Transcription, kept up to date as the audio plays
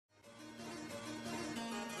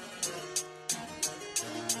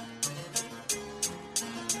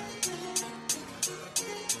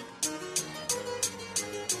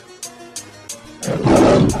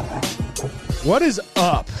What is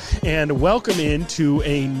up? And welcome into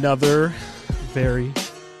another very...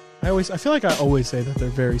 I feel like I always say that they're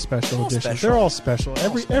very special editions. They're all special.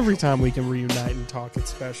 Every time we can reunite and talk,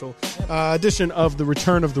 it's special. Edition of the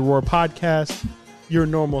Return of the Roar podcast. Your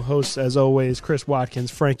normal hosts, as always, Chris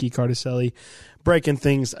Watkins, Frankie Cardicelli, breaking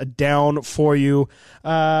things down for you.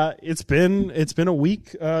 It's been a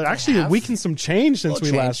week, actually a week and some change since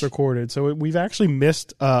we last recorded. So we've actually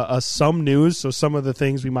missed some news. So some of the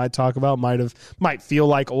things we might talk about might feel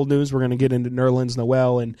like old news. We're going to get into Nerlens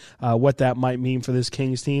Noel and what that might mean for this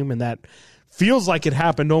Kings team, and that feels like it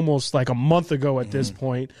happened almost like a month ago at this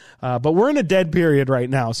point. But we're in a dead period right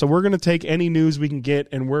now. So we're going to take any news we can get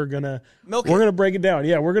and we're going to break it down.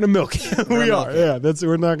 Yeah, we're going to milk it. We are. Yeah,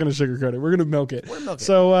 we're not going to sugarcoat it. We're going to milk it.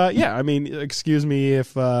 So, I mean, excuse me if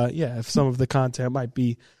some of the content might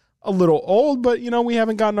be a little old, but, we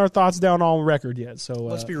haven't gotten our thoughts down on record yet. So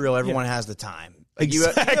let's be real. Everyone has the time.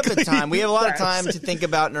 Exactly. You have the time. We have a lot of time to think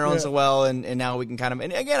about Nerlens Noel, and now we can kind of –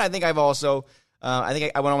 and again, I think I've also – I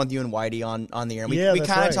think I went on with you and Whitey on the air. And we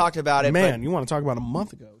kind of talked about it. Man, you want to talk about a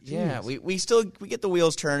month ago. Jeez. Yeah, we get the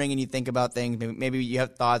wheels turning and you think about things. Maybe you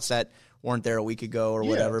have thoughts that weren't there a week ago or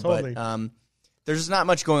whatever. Totally. But there's just not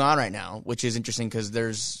much going on right now, which is interesting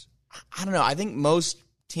because I don't know, I think most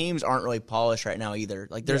teams aren't really polished right now either.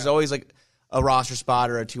 Like there's always like a roster spot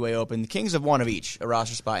or a two-way open. The Kings have one of each, a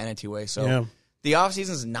roster spot and a two-way. So the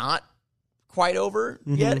offseason's not quite over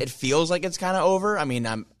yet. It feels like it's kind of over. I mean,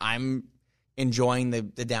 I'm enjoying the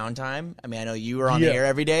downtime. I mean, I know you are on the air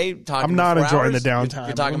every day talking. I'm not enjoying hours. the downtime.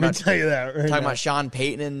 You're talking Let me tell you that. Right talking about Sean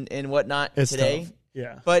Payton and whatnot today. Tough.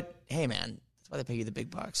 Yeah, but hey, man, that's why they pay you the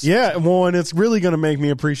big bucks. Yeah, well, and it's really going to make me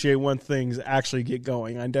appreciate when things actually get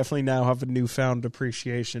going. I definitely now have a newfound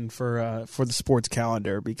appreciation for the sports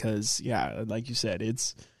calendar because, like you said,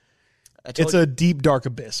 it's a deep dark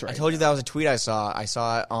abyss. Right. I told you that was a tweet I saw. I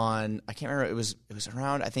saw it on. I can't remember. It was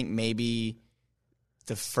around. I think maybe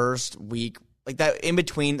the first week, like that in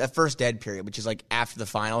between the first dead period, which is like after the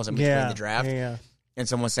finals and between the draft. Yeah. And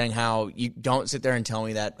someone was saying how you don't sit there and tell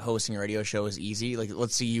me that hosting a radio show is easy. Like,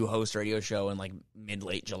 let's see you host a radio show in like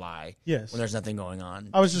late July. Yes. When there's nothing going on.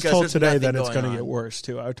 I was just told today that it's going to get worse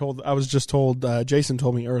too. I was just told. Jason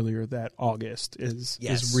told me earlier that August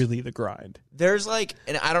is really the grind. There's like,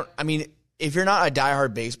 and I mean, if you're not a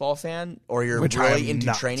diehard baseball fan or you're really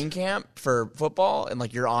into training camp for football and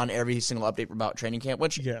like you're on every single update about training camp,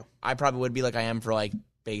 which I probably would be like I am for like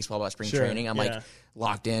baseball about spring training. I'm like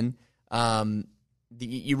locked in.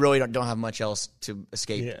 You really don't have much else to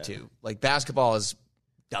escape to. Like basketball is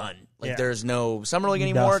done. Like there's no summer league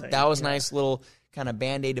anymore. Nothing. That was a nice little kind of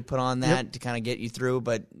Band-Aid to put on that to kind of get you through.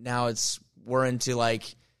 But now we're into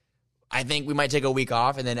like, I think we might take a week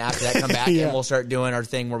off, and then after that, come back, and we'll start doing our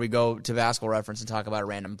thing where we go to Basketball Reference and talk about a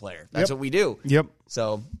random player. That's what we do. Yep.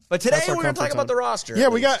 So, but today we're going to talk about the roster. Yeah,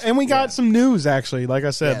 we got some news actually. Like I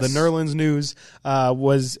said, the Nerlens news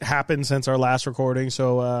happened since our last recording.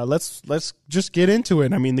 So let's just get into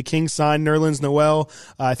it. I mean, the Kings signed Nerlens Noel.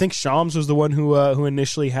 I think Shams was the one who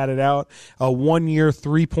initially had it out. A 1-year,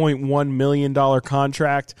 $3.1 million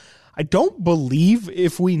contract. I don't believe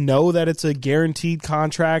if we know that it's a guaranteed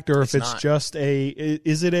contract or if it's just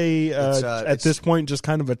is it at this point just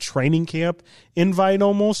kind of a training camp invite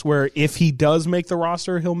almost where if he does make the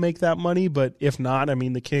roster, he'll make that money. But if not, I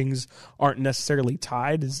mean, the Kings aren't necessarily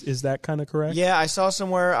tied. Is that kind of correct? Yeah, I saw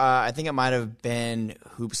somewhere, I think it might have been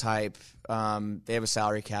Hoops Hype. They have a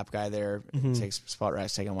salary cap guy there. It takes spot right.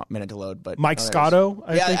 It's taking a minute to load. But Mike Scotto?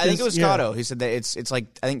 I think it was Scotto. He said that it's like,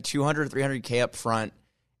 I think 200 or 300K up front.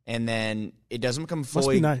 And then it doesn't become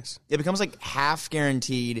fully. Must be nice. It becomes like half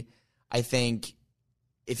guaranteed. I think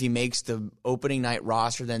if he makes the opening night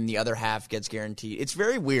roster, then the other half gets guaranteed. It's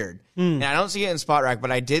very weird, and I don't see it in Spot Rack,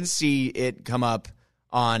 but I did see it come up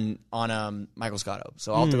on Michael Scotto.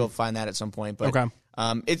 So I'll have to go find that at some point. But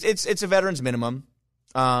it's a veterans minimum,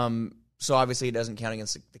 so obviously it doesn't count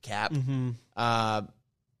against the cap. I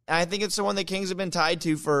think it's the one that Kings have been tied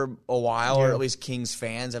to for a while, or at least Kings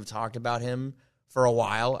fans have talked about him for a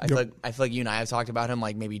while. I feel like you and I have talked about him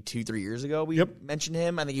like maybe 2-3 years ago. We mentioned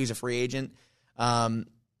him. I think he was a free agent.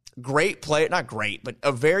 Great player, not great, but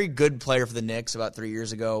a very good player for the Knicks about 3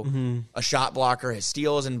 years ago. A shot blocker. His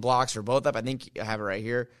steals and blocks are both up. I think I have it right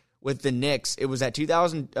here. With the Knicks, it was that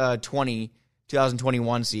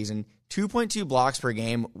 2020-2021 season. 2.2 blocks per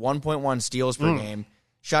game, 1.1 steals per game.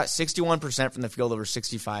 Shot 61% from the field over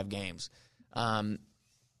 65 games.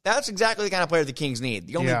 That's exactly the kind of player the Kings need.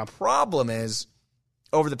 The only problem is,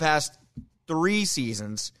 over the past 3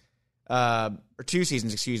 seasons, or 2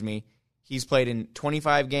 seasons, excuse me, he's played in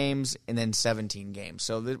 25 games and then 17 games.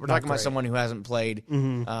 So we're talking about someone who hasn't played,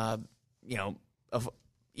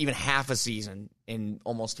 even half a season in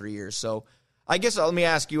almost 3 years. So I guess let me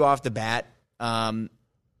ask you off the bat.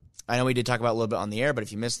 I know we did talk about it a little bit on the air, but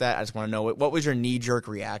if you missed that, I just want to know, what was your knee-jerk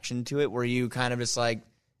reaction to it? Were you kind of just like,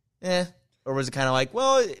 or was it kind of like,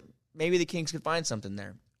 well, maybe the Kings could find something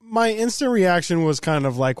there? My instant reaction was kind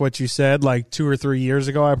of like what you said, like 2 or 3 years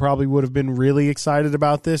ago, I probably would have been really excited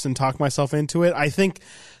about this and talked myself into it. I think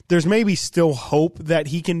there's maybe still hope that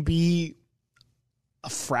he can be a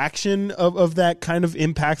fraction of that kind of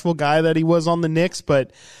impactful guy that he was on the Knicks,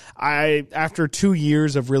 but after 2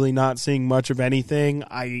 years of really not seeing much of anything,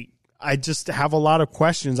 I just have a lot of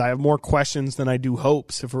questions. I have more questions than I do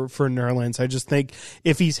hopes for Nerlens. I just think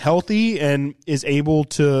if he's healthy and is able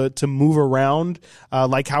to move around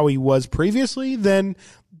like how he was previously, then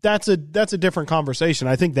that's a different conversation.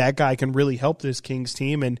 I think that guy can really help this Kings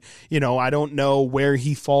team. And, I don't know where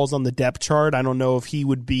he falls on the depth chart. I don't know if he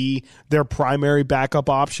would be their primary backup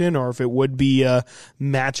option or if it would be a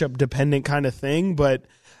matchup dependent kind of thing. But,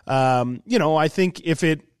 I think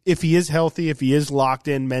if he is healthy, if he is locked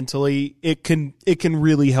in mentally, it can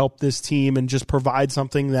really help this team and just provide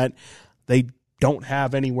something that they don't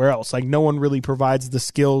have anywhere else. Like, no one really provides the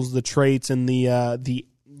skills, the traits, and the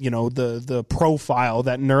profile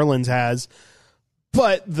that Nerlens has.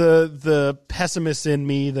 But the pessimist in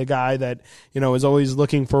me, the guy that, is always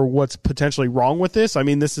looking for what's potentially wrong with this. I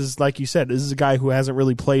mean, this is, like you said, this is a guy who hasn't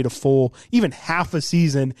really played a full, even half a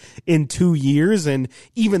season in 2 years. And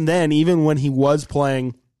even then, even when he was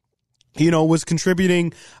playing, was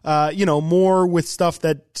contributing, more with stuff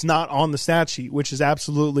that's not on the stat sheet, which is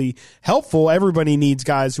absolutely helpful. Everybody needs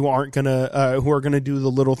guys who are going to do the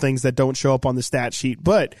little things that don't show up on the stat sheet,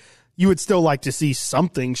 but you would still like to see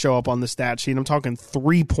something show up on the stat sheet. I'm talking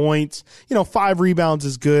 3 points, 5 rebounds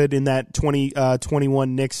is good in that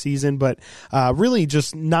 21 Knicks season, but really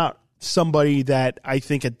just not somebody that I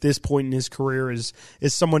think at this point in his career is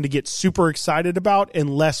someone to get super excited about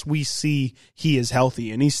unless we see he is healthy.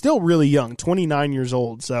 And he's still really young, 29 years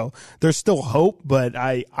old. So there's still hope, but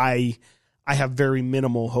I have very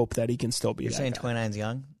minimal hope that he can still be. You're saying 29 is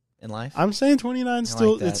young in life? I'm saying 29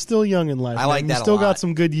 still, it's still young in life. I like that. You still got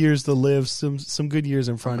some good years to live, some good years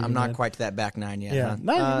in front of you. I'm not man. quite to that back nine yet. Yeah,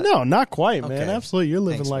 huh? not quite, man. Okay. Absolutely, you're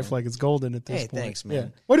living Thanks, life man. like it's golden at this point. Thanks,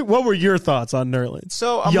 man. Yeah. What were your thoughts on Nerlens?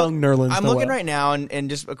 So Nerlens. I'm looking right now,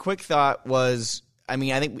 and just a quick thought was, I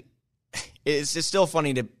think it's just still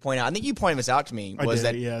funny to point out. I think you pointed this out to me. Was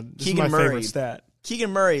that this is my favorite stat.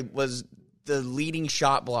 Keegan Murray was the leading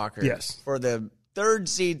shot blocker for the third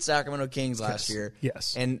seed Sacramento Kings last year.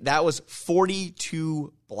 Yes. And that was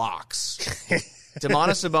 42 blocks.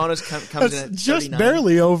 Domantas Sabonis comes in at just 39.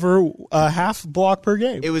 barely over a half block per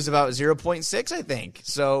game. It was about 0.6, I think.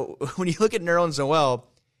 So when you look at Nerlens Noel,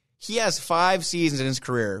 he has 5 seasons in his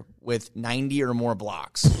career with 90 or more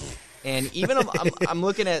blocks. And even I'm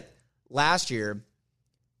looking at last year,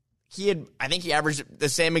 I think he averaged the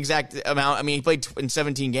same exact amount. I mean, he played in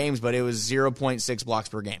 17 games, but it was 0.6 blocks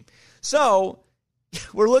per game. So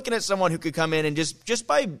we're looking at someone who could come in and just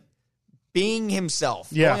by being himself,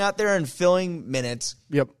 going out there and filling minutes,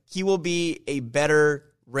 he will be a better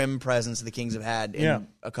rim presence the Kings have had in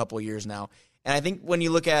a couple of years now. And I think when you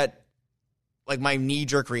look at like my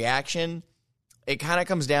knee-jerk reaction, it kind of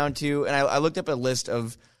comes down to, and I looked up a list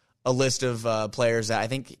of players that I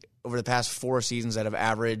think over the past 4 seasons that have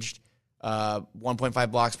averaged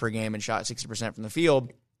 1.5 blocks per game and shot 60% from the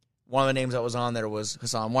field. One of the names that was on there was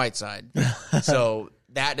Hassan Whiteside. So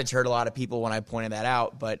that deterred a lot of people when I pointed that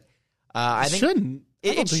out. But I think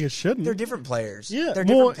I don't think it shouldn't. They're different players. Yeah. They're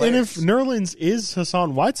different players. And if Nerlens is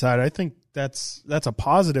Hassan Whiteside, I think that's a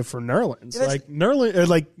positive for Nerlens.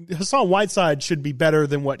 Hassan Whiteside should be better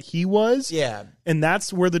than what he was. Yeah. And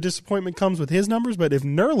that's where the disappointment comes with his numbers. But if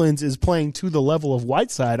Nerlens is playing to the level of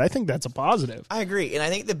Whiteside, I think that's a positive. I agree. And I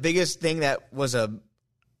think the biggest thing that was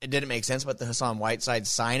it didn't make sense about the Hassan Whiteside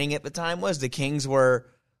signing at the time was the Kings were,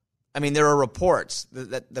 there were reports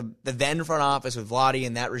that the then front office with Vlade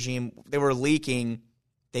and that regime, they were leaking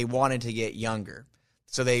they wanted to get younger.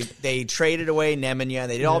 So they traded away Nemanja,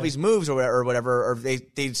 and they did all these moves or whatever, or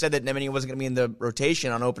they said that Nemanja wasn't going to be in the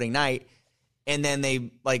rotation on opening night, and then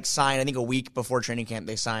they signed, I think a week before training camp,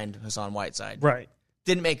 they signed Hassan Whiteside. Right.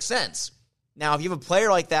 Didn't make sense. Now, if you have a player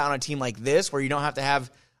like that on a team like this, where you don't have to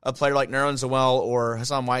have a player like Nerlens Noel or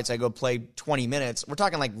Hassan Whiteside go play 20 minutes, we're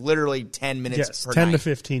talking literally 10 minutes per 10 night. to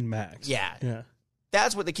 15 max. Yeah.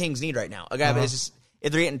 That's what the Kings need right now. A guy that is just,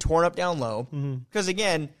 if they're getting torn up down low, because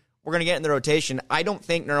again, we're going to get in the rotation. I don't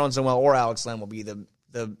think Nerlens Noel or Alex Len will be the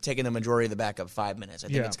taking the majority of the backup 5 minutes. I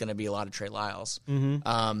think it's going to be a lot of Trey Lyles.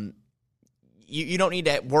 You don't need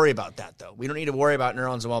to worry about that, though. We don't need to worry about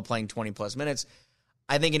Nerlens Noel playing 20-plus minutes.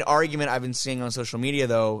 I think an argument I've been seeing on social media,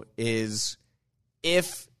 though, is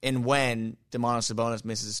if and when Domantas Sabonis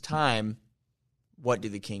misses time, what do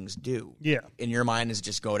the Kings do? Yeah. In your mind, is it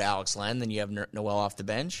just go to Alex Len, then you have Noel off the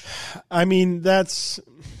bench? I mean,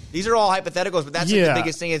 these are all hypotheticals, but that's like the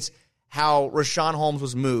biggest thing. It's how Rashawn Holmes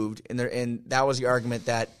was moved, and that was the argument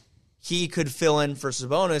that he could fill in for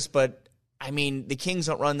Sabonis, but I mean, the Kings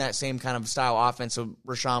don't run that same kind of style offense, so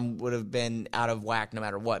Rashawn would have been out of whack no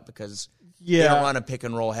matter what, because they don't run a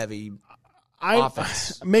pick-and-roll heavy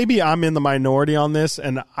offense. Maybe I'm in the minority on this,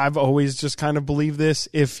 and I've always just kind of believed this.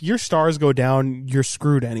 If your stars go down, you're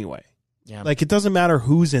screwed anyway. Yeah. Like, it doesn't matter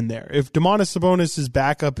who's in there. If Domantas Sabonis'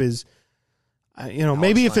 backup is,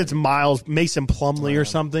 maybe if it's Mason Plumlee or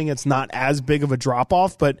something, it's not as big of a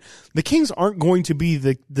drop-off, but the Kings aren't going to be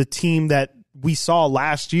the team that we saw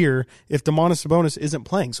last year if Domantas Sabonis isn't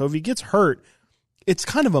playing. So if he gets hurt, it's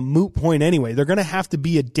kind of a moot point anyway. They're going to have to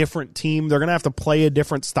be a different team. They're going to have to play a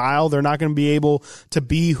different style. They're not going to be able to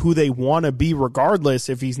be who they want to be regardless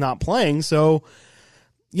if he's not playing. So,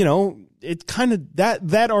 it kind of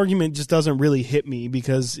that argument just doesn't really hit me,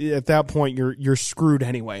 because at that point you're screwed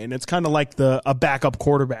anyway. And it's kind of like a backup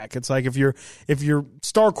quarterback. It's like if your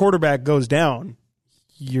star quarterback goes down,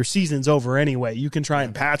 your season's over anyway. You can try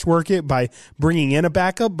and patchwork it by bringing in a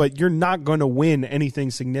backup, but you're not going to win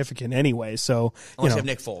anything significant anyway. So, unless you have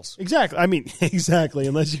Nick Foles. Exactly. I mean, exactly.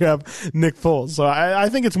 Unless you have Nick Foles. So I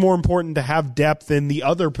think it's more important to have depth in the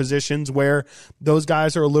other positions where those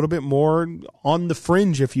guys are a little bit more on the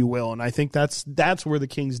fringe, if you will. And I think that's where the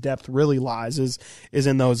Kings' depth really lies is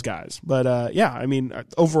in those guys. But I mean,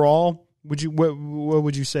 overall, what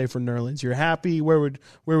would you say for Nerlens? You're happy? Where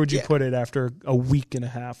would you put it after a week and a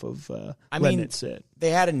half of letting it sit?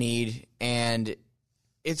 They had a need, and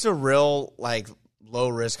it's a real low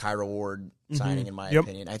risk, high reward signing in my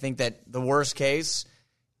opinion. I think that the worst case,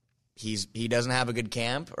 he doesn't have a good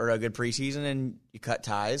camp or a good preseason, and you cut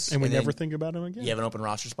ties, and we never think about him again. You have an open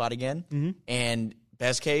roster spot again, and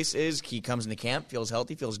best case is he comes into camp, feels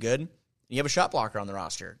healthy, feels good. You have a shot blocker on the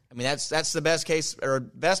roster. I mean, that's the best case, or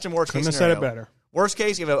best and worst case scenario. Couldn't have said it better. Worst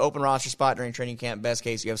case, you have an open roster spot during training camp. Best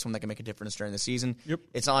case, you have someone that can make a difference during the season. Yep.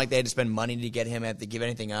 It's not like they had to spend money to get him, to give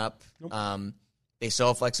anything up. Nope. They still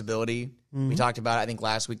have flexibility. We talked about, I think,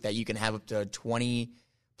 last week that you can have up to 20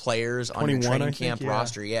 players on your training camp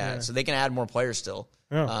roster. Yeah, so they can add more players still,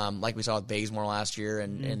 like we saw with Bazemore last year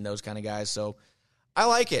and those kind of guys. So I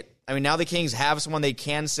like it. I mean, now the Kings have someone they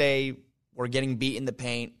can say, we're getting beat in the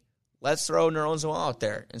paint. Let's throw Nerlens Noel out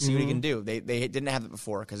there and see what he can do. They didn't have it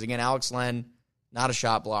before because, again, Alex Len, not a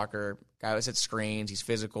shot blocker, guy who sets screens. He's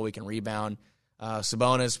physical. He can rebound.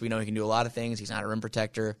 Sabonis, we know he can do a lot of things. He's not a rim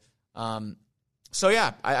protector. I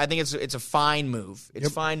think it's a fine move. It's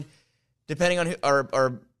fine depending on who,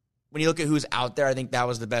 or when you look at who's out there. I think that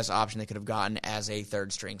was the best option they could have gotten as a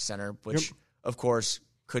third string center, which of course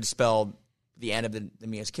could spell the end of the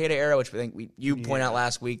Miazqueta era, which I think you point out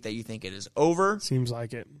last week that you think it is over. Seems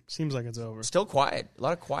like it. Seems like it's over. Still quiet. A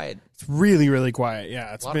lot of quiet. It's really, really quiet.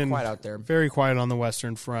 Yeah, it's been quiet out there. Very quiet on the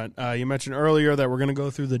Western Front. You mentioned earlier that we're going to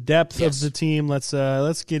go through the depth of the team. Let's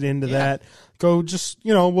get into that. Go just,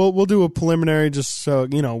 we'll do a preliminary just so,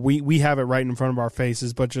 we have it right in front of our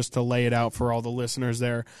faces, but just to lay it out for all the listeners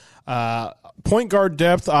there. Point guard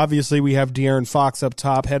depth, obviously we have De'Aaron Fox up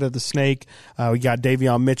top, head of the snake. We got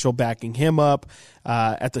Davion Mitchell backing him up.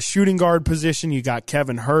 At the shooting guard position, you got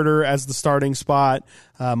Kevin Huerter as the starting spot.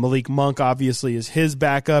 Malik Monk obviously is his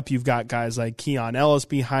backup. You've got guys like Keon Ellis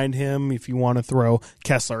behind him if you want to throw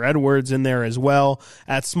Kessler Edwards in there as well.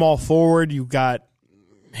 At small forward, you've got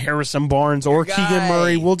Harrison Barnes or Keegan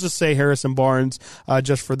Murray. We'll just say Harrison Barnes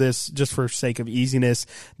just for sake of easiness.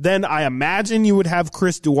 Then I imagine you would have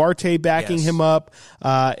Chris Duarte backing him up.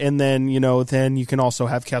 And then, then you can also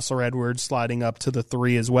have Kessler Edwards sliding up to the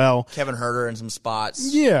 3 as well. Kevin Huerter in some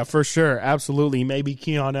spots. Yeah, for sure. Absolutely. Maybe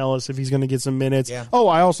Keon Ellis if he's going to get some minutes. Yeah. Oh,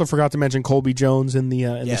 I also forgot to mention Colby Jones in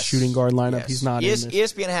the shooting guard lineup. Yes. He's not in this.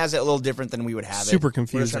 ESPN has it a little different than we would have it. Super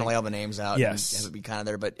confusing. We're just trying to lay all the names out. Yes. And have it be kind of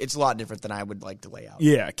there, but it's a lot different than I would like to lay out.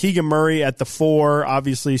 Yeah, Keegan Murray at the 4.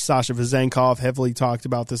 Obviously, Sasha Vezenkov, heavily talked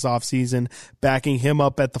about this offseason, backing him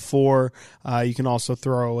up at the 4. You can also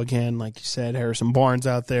throw, again, like you said, Harrison Barnes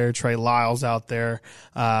out there, Trey Lyles out there.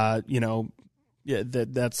 I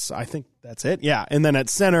think that's it. Yeah. And then at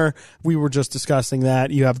center, we were just discussing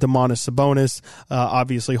that. You have Domantas Sabonis,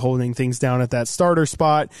 obviously holding things down at that starter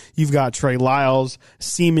spot. You've got Trey Lyles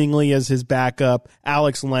seemingly as his backup,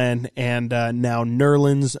 Alex Len, and now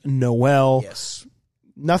Nerlens Noel. Yes.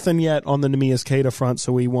 Nothing yet on the Miazqueta front,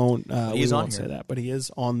 so we won't say that. But he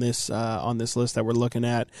is on this list that we're looking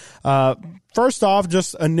at. First off,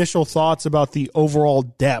 just initial thoughts about the overall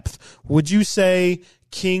depth. Would you say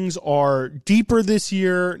Kings are deeper this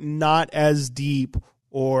year, not as deep,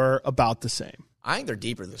 or about the same? I think they're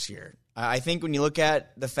deeper this year. I think when you look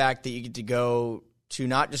at the fact that you get to go to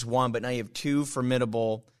not just one, but now you have two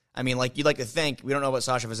formidable. I mean, like you'd like to think, we don't know what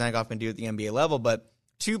Sasha Vezenkov can do at the NBA level, but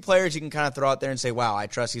two players you can kind of throw out there and say, wow, I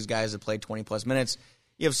trust these guys that played 20-plus minutes.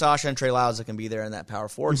 You have Sasha and Trey Lyles that can be there in that power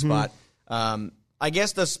forward spot. I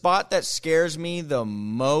guess the spot that scares me the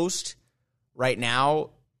most right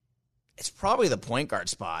now, it's probably the point guard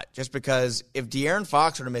spot, just because if De'Aaron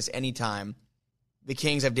Fox were to miss any time, the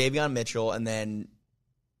Kings have Davion Mitchell and then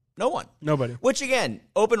no one. Nobody. Which, again,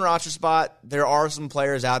 open roster spot. There are some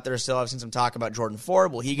players out there still. I've seen some talk about Jordan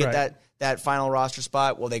Ford. Will he get that final roster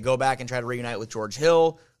spot? Will they go back and try to reunite with George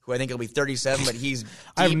Hill, who I think will be 37, but he's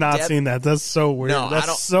I have not seen that. That's so weird. No,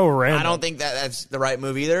 that's so random. I don't think that's the right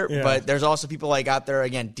move either. Yeah. But there's also people like out there,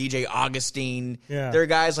 again, DJ Augustine. Yeah. There are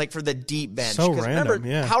guys like for the deep bench. So random,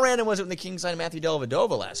 remember, how random was it when the Kings signed Matthew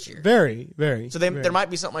Dellavedova last year? Very, very. So there might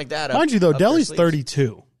be something like that. Mind you, though, Delly's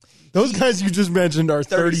 32. Those guys you just mentioned are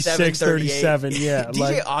 36, 37. Yeah.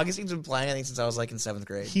 DJ Augustine's been playing, I think, since I was in 7th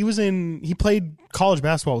grade. He played college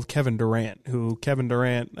basketball with Kevin Durant, who Kevin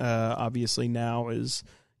Durant obviously now is,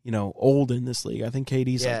 old in this league. I think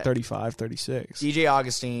KD's 35, 36. DJ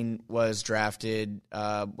Augustine was drafted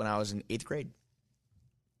when I was in 8th grade.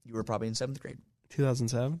 You were probably in 7th grade.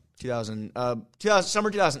 2007? Summer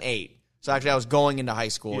 2008. So actually I was going into high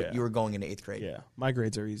school. Yeah. You were going into 8th grade. Yeah. My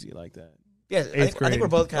grades are easy like that. Yeah, I think we're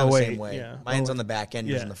both kind of the same way. Yeah. Mine's on the back end,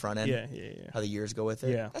 yours on the front end. Yeah. How the years go with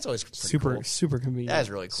it. Yeah. That's always super convenient. That is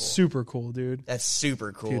really cool. Super cool, dude. That's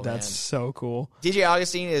super cool, dude, that's so cool. DJ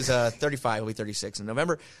Augustine is 35. He'll be 36 in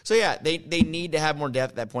November. So, yeah, they need to have more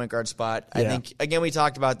depth at that point guard spot. I think, again, we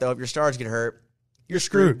talked about, though, if your stars get hurt, you're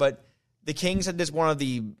screwed. But the Kings had this one of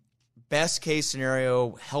the best case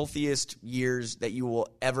scenario, healthiest years that you will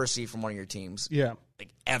ever see from one of your teams. Yeah.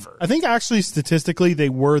 Ever. I think actually statistically they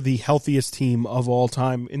were the healthiest team of all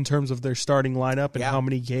time in terms of their starting lineup and how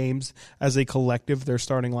many games as a collective their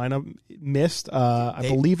starting lineup missed. I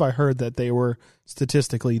believe I heard that they were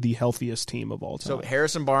statistically the healthiest team of all time. So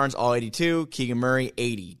Harrison Barnes, all 82, Keegan Murray,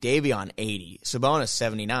 80, Davion, 80, Sabonis,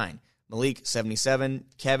 79, Malik, 77,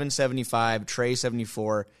 Kevin, 75, Trey,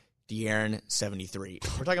 74, De'Aaron, 73.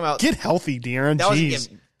 We're talking about... Get healthy, De'Aaron.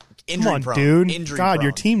 Jeez. Injury Come on, prone. dude. Injury God, prone.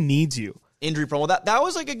 Your team needs you. Injury prone. Well, that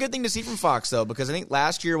was a good thing to see from Fox, though, because I think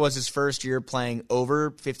last year was his first year playing over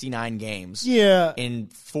 59 games. Yeah. In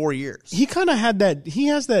 4 years. He kind of had that. He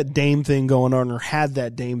has that Dame thing going on, or had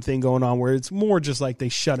that Dame thing going on, where it's more just like they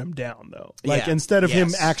shut him down, though. Like instead of him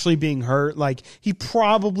actually being hurt, like he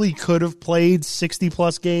probably could have played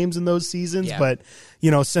 60+ games in those seasons, but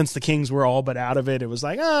since the Kings were all but out of it, it was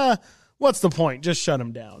like, what's the point? Just shut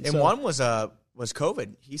him down. And one was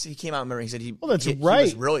COVID. He came out and he said he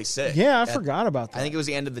was really sick. Yeah, I forgot about that. I think it was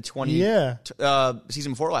the end of the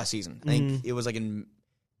season before last season. I think it was like in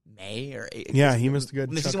May or he missed a good.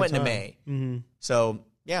 The season went into May. Mm-hmm. So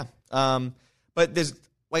but there's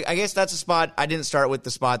I guess that's a spot. I didn't start with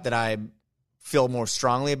the spot that I feel more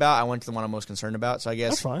strongly about. I went to the one I'm most concerned about. So I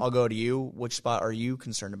guess I'll go to you. Which spot are you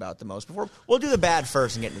concerned about the most? We'll do the bad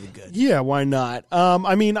first and get into the good. Yeah, why not?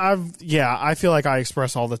 I mean, I feel like I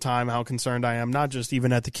express all the time how concerned I am, not just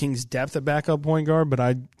even at the Kings' depth at backup point guard, but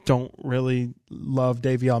I don't really love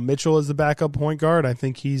Davion Mitchell as the backup point guard. I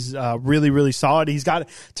think he's really, really solid.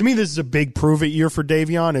 To me, this is a big prove-it year for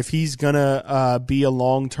Davion. If he's going to be a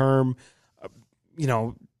long-term,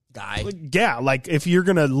 guy. Yeah, like if you're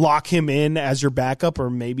going to lock him in as your backup or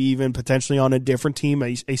maybe even potentially on a different team,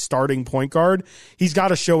 a starting point guard, he's got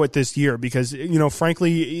to show it this year because,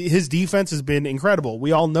 frankly, his defense has been incredible.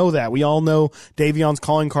 We all know that. We all know Davion's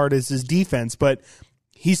calling card is his defense, but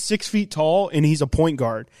he's 6 feet tall and he's a point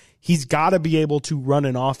guard. He's got to be able to run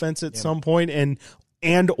an offense at some point and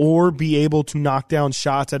or be able to knock down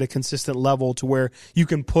shots at a consistent level to where you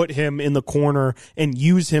can put him in the corner and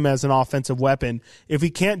use him as an offensive weapon. If he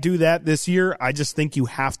can't do that this year, I just think you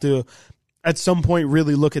have to, at some point,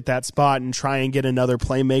 really look at that spot and try and get another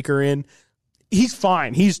playmaker in. He's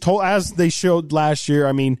fine. He's told, as they showed last year,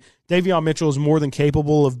 I mean, Davion Mitchell is more than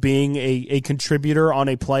capable of being a contributor on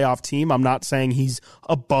a playoff team. I'm not saying he's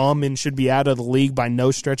a bum and should be out of the league by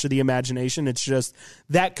no stretch of the imagination. It's just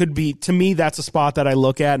that could be, to me, that's a spot that I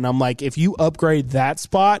look at and I'm like, if you upgrade that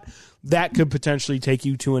spot, that could potentially take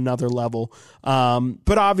you to another level.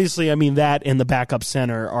 But obviously, I mean, that and the backup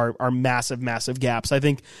center are massive, massive gaps. I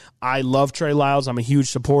think I love Trey Lyles. I'm a huge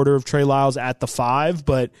supporter of Trey Lyles at the 5,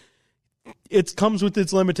 but it comes with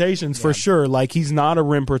its limitations for sure. Like, he's not a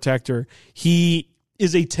rim protector. He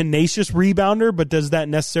is a tenacious rebounder, but does that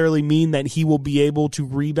necessarily mean that he will be able to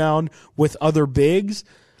rebound with other bigs?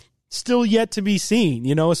 still yet to be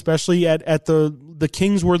seen, especially at the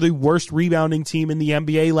Kings were the worst rebounding team in the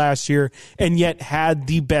NBA last year and yet had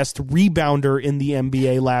the best rebounder in the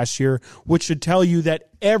NBA last year, which should tell you that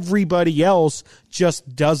everybody else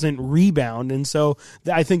just doesn't rebound. And so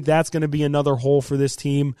I think that's going to be another hole for this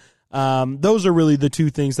team. Those are really the two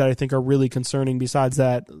things that I think are really concerning. Besides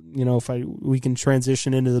that, if we can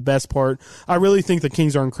transition into the best part, I really think the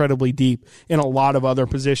Kings are incredibly deep in a lot of other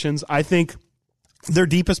positions. I think their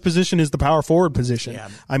deepest position is the power forward position. Yeah.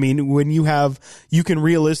 I mean, when you can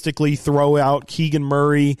realistically throw out Keegan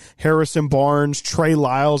Murray, Harrison Barnes, Trey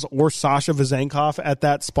Lyles, or Sasha Vezenkov at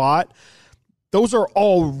that spot. Those are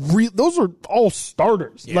all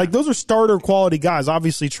starters. Yeah. Like, those are starter quality guys.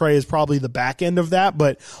 Obviously, Trey is probably the back end of that,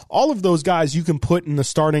 but all of those guys you can put in the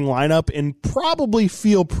starting lineup and probably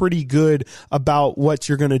feel pretty good about what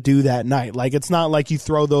you're going to do that night. Like, it's not like you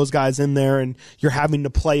throw those guys in there and you're having to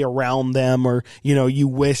play around them, or, you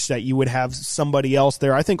wish that you would have somebody else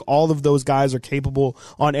there. I think all of those guys are capable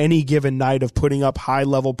on any given night of putting up high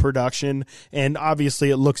level production. And obviously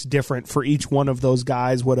it looks different for each one of those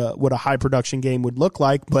guys, what a high production game would look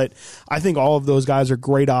like, but I think all of those guys are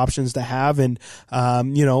great options to have, and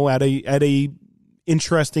at a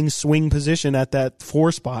interesting swing position at that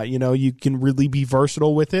 4 spot, you can really be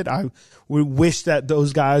versatile with it. I would wish that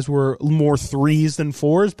those guys were more 3s than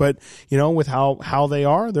 4s, but with how they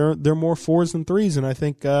are, they're more 4s than 3s, and I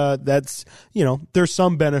think that's there's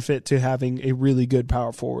some benefit to having a really good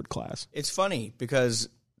power forward class. It's funny because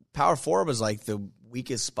power forward was like the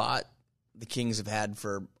weakest spot the Kings have had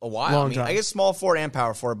for a while. I guess small forward and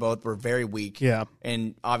power forward both were very weak. Yeah.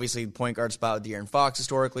 And obviously the point guard spot with De'Aaron Fox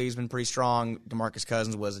historically has been pretty strong. DeMarcus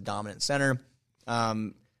Cousins was a dominant center.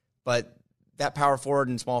 But that power forward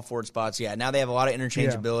and small forward spots, now they have a lot of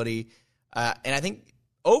interchangeability. Yeah. And I think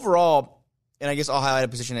overall, and I guess I'll highlight a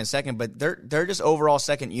position in a second, but they're just overall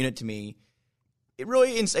second unit to me. It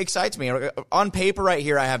really excites me. On paper right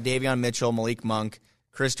here, I have Davion Mitchell, Malik Monk,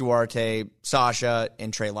 Chris Duarte, Sasha,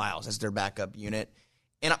 and Trey Lyles as their backup unit.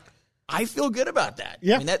 And I feel good about that.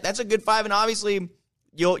 Yeah. I mean, that's a good 5. And obviously,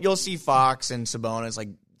 you'll see Fox and Sabonis, like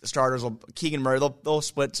the starters, Keegan Murray, they'll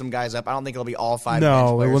split some guys up. I don't think it'll be all 5.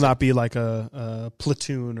 No, it will not be like a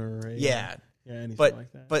platoon or anything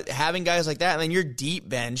like that. But having guys like that, and then your deep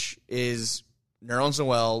bench is Nerlens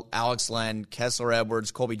Noel, Alex Len, Kessler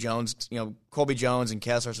Edwards, Colby Jones. Colby Jones and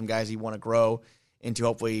Kessler are some guys you want to grow into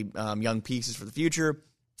hopefully young pieces for the future.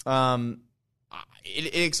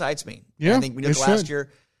 It excites me. Yeah, I think we did last year.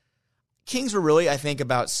 Kings were really, I think,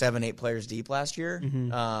 about 7-8 players deep last year.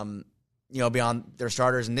 Mm-hmm. Beyond their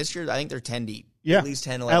starters. And this year, I think they're 10 deep. Yeah. At least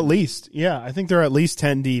 10, 11. At least. Yeah. I think they're at least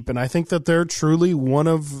 10 deep. And I think that they're truly one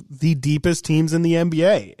of the deepest teams in the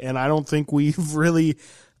NBA. And I don't think we've really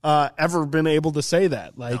ever been able to say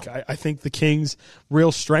that. Like, no. I think the Kings'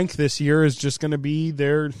 real strength this year is just going to be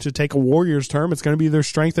to take a Warriors term, it's going to be their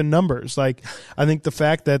strength in numbers. Like, I think the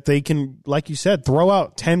fact that they can, like you said, throw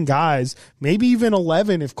out 10 guys, maybe even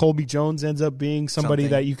 11 if Colby Jones ends up being somebody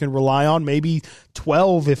that you can rely on, maybe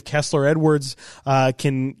 12 if Kessler Edwards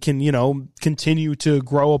can continue to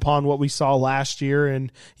grow upon what we saw last year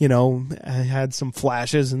and, had some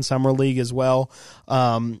flashes in Summer League as well.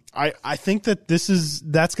 I think that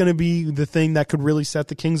that's going to be the thing that could really set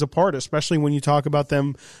the Kings apart, especially when you talk about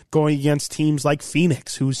them going against teams like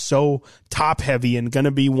Phoenix, who's so top heavy and going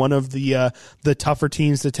to be one of the tougher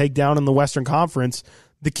teams to take down in the Western Conference.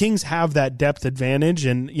 The Kings have that depth advantage,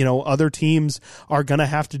 and other teams are going to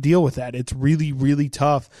have to deal with that. It's really, really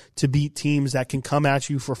tough to beat teams that can come at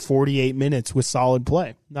you for 48 minutes with solid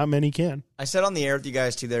play. Not many can. I said on the air with you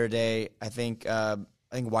guys too the other day. I think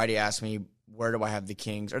Whitey asked me, where do I have the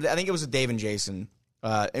Kings? Or I think it was Dave and Jason.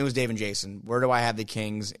 It was Dave and Jason. Where do I have the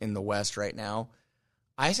Kings in the West right now?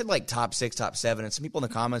 I said like top 6, top 7, and some people in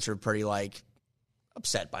the comments are pretty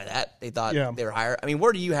upset by that. They thought they were higher. I mean,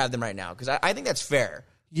 where do you have them right now? Because I think that's fair.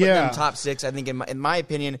 Yeah, them top 6. I think in my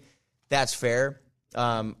opinion, that's fair.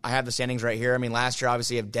 I have the standings right here. I mean, last year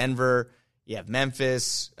obviously you have Denver, you have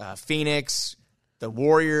Memphis, Phoenix, the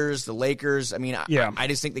Warriors, the Lakers. I mean, I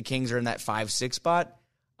just think the Kings are in that 5-6 spot.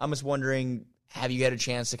 I'm just wondering, have you had a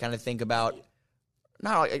chance to kind of think about? We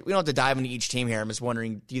don't have to dive into each team here. I'm just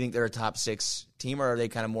wondering, do you think they're a top 6 team, or are they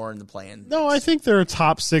kind of more in the play-in? No, I think they're a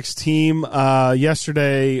top 6 team.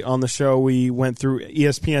 Yesterday on the show, we went through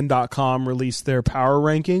ESPN.com, released their power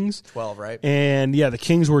rankings. 12, right? And, the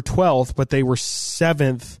Kings were 12th, but they were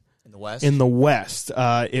 7th in the West.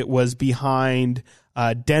 It was behind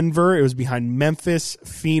Denver. It was behind Memphis,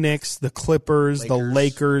 Phoenix, the Clippers, the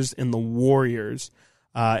Lakers, and the Warriors.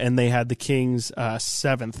 And they had the Kings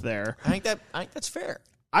 7th there. I think that's fair.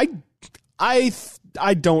 I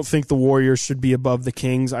I don't think the Warriors should be above the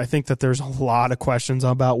Kings. I think that there's a lot of questions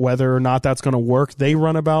about whether or not that's going to work. They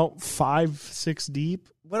run about 5-6 deep.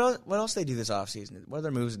 What else they do this offseason? What other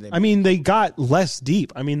moves did they make? I mean, they got less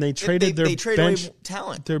deep. I mean, they traded their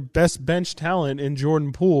talent. Their best bench talent in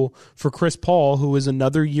Jordan Poole for Chris Paul, who is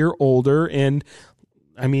another year older. And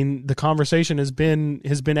I mean, the conversation has been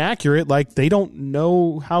accurate. Like, they don't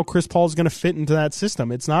know how Chris Paul is going to fit into that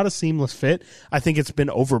system. It's not a seamless fit. I think it's been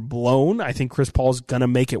overblown. I think Chris Paul is going to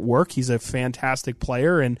make it work. He's a fantastic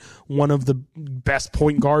player and one of the best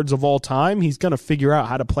point guards of all time. He's going to figure out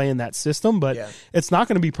how to play in that system, but it's not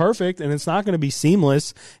going to be perfect and it's not going to be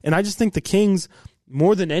seamless. And I just think the Kings,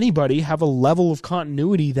 more than anybody, have a level of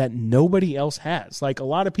continuity that nobody else has. Like, a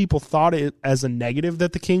lot of people thought it as a negative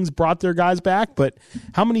that the Kings brought their guys back, but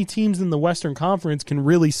how many teams in the Western Conference can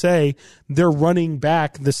really say they're running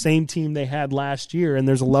back the same team they had last year and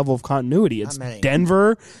there's a level of continuity? It's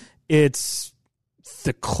Denver, it's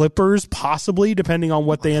the Clippers, possibly, depending on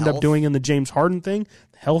what they end up doing in the James Harden thing.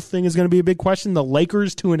 The health thing is going to be a big question. The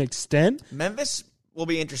Lakers, to an extent. Memphis will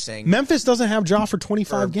be interesting. Memphis doesn't have Ja for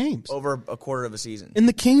 25 games. Over a quarter of a season. And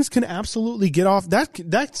the Kings can absolutely get off. That's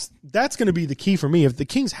going to be the key for me. If the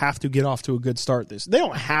Kings have to get off to a good start they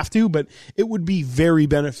don't have to, but it would be very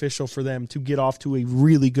beneficial for them to get off to a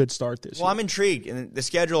really good start this year. Well, I'm intrigued. And the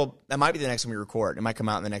schedule, that might be the next time we record. It might come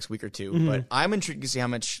out in the next week or two. Mm-hmm. But I'm intrigued to see how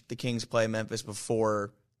much the Kings play Memphis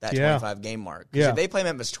before that 25-game mark. Because if they play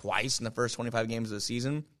Memphis twice in the first 25 games of the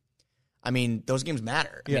season, I mean, those games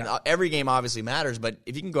matter. I mean, every game obviously matters, but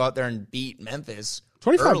if you can go out there and beat Memphis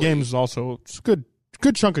 25 games is also a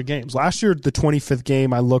good chunk of games. Last year, the 25th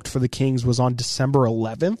game I looked for the Kings was on December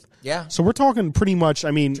 11th. Yeah. So we're talking pretty much,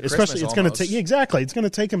 I mean, especially it's going to take, exactly, it's going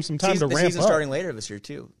to take them some time to ramp up. The season's starting later this year,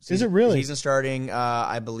 too. Is it really? The season's starting,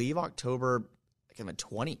 I believe, October, like in the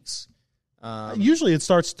 20s. Usually it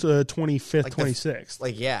starts to 25th, like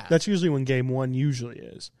 26th. That's usually when game one usually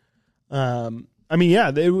is. I mean,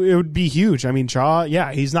 it would be huge. I mean,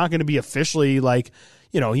 he's not going to be officially like,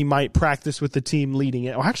 he might practice with the team leading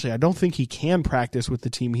it. Well, actually, I don't think he can practice with the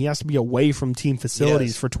team. He has to be away from team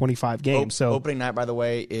facilities for 25 games. So opening night, by the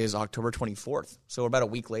way, is October 24th. So we're about a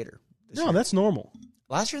week later. No, that's normal.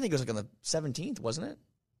 Last year, I think it was like on the 17th, wasn't it?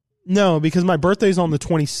 No, because my birthday's on the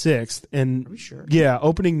 26th, and are we sure? Yeah,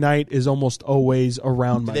 opening night is almost always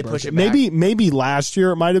around my birthday. Push it back? Maybe last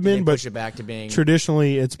year it might have been, but push it back to being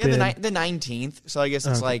traditionally it's been the 19th. So I guess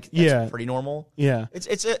it's that's pretty normal. Yeah,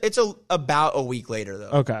 it's about a week later though.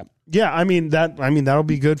 Okay. Yeah, I mean that'll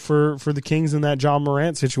be good for the Kings in that John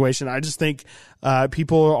Morant situation. I just think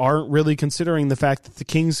people aren't really considering the fact that the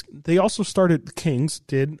Kings did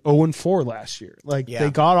 0-4 last year. Like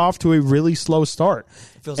they got off to a really slow start.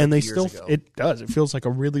 It feels like years ago. It does. It feels like a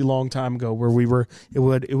really long time ago where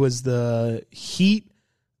it was the Heat,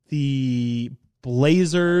 the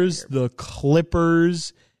Blazers, the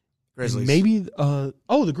Clippers, Grizzlies. Maybe,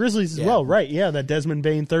 the Grizzlies as well, right? Yeah, that Desmond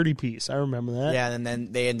Bane 30-piece. I remember that. Yeah, and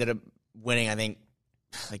then they ended up winning, I think,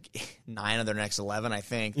 like 9 of their next 11, I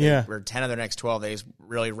think. Or 10 of their next 12. They just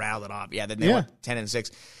really rattled it off. Yeah, then they went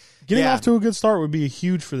 10-6. Getting off to a good start would be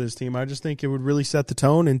huge for this team. I just think it would really set the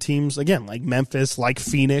tone, and teams, again, like Memphis, like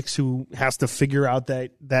Phoenix, who has to figure out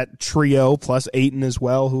that trio, plus Ayton as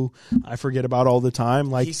well, who I forget about all the time.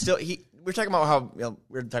 Like we're talking about how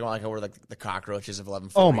we're talking about how we're like the cockroaches of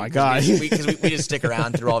 11-4. Oh my god! Because we just stick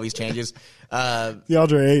around through all these changes.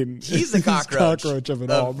 DeAndre Ayton, he's the cockroach of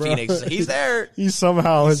it all, bro. Phoenix. He's there. He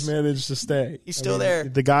somehow has managed to stay. He's still there.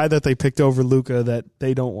 The guy that they picked over Luka that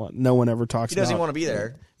they don't want. No one ever talks about. He doesn't want to be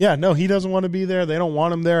there. Yeah, no, he doesn't want to be there. They don't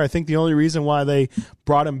want him there. I think the only reason why they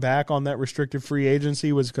brought him back on that restricted free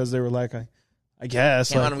agency was because they were like, I guess.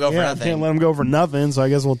 Can't let him go for nothing. Can't let him go for nothing, so I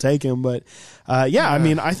guess we'll take him. But, I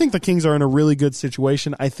mean, I think the Kings are in a really good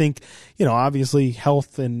situation. I think, obviously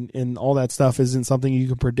health and all that stuff isn't something you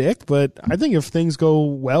can predict. But I think if things go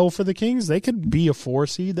well for the Kings, they could be a 4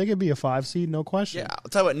 seed. They could be a 5 seed, no question. Yeah, I'll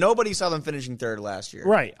tell you what, nobody saw them finishing third last year.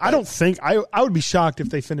 Right. I don't think – I would be shocked if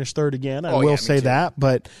they finish third again. I will say that.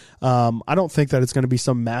 But I don't think that it's going to be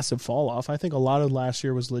some massive fall off. I think a lot of last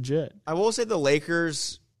year was legit. I will say the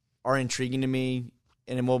Lakers – are intriguing to me,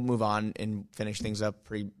 and then we'll move on and finish things up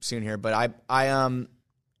pretty soon here. But I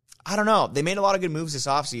don't know. They made a lot of good moves this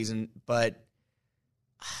offseason, but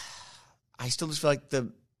I still just feel like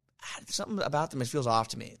something about them just feels off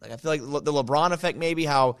to me. Like I feel like the LeBron effect, maybe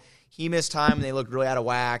how he missed time and they looked really out of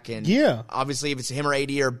whack. And obviously, if it's him or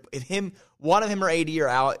AD or one of him or AD are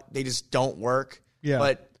out, they just don't work. Yeah,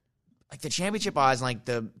 but like the championship odds, and like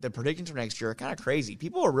the predictions for next year are kind of crazy.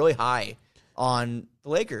 People are really high on the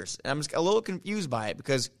Lakers. And I'm just a little confused by it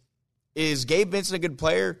because is Gabe Vincent a good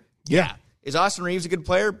player? Yeah. Is Austin Reeves a good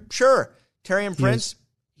player? Sure. Taurean Prince,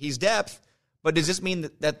 he's depth, but does this mean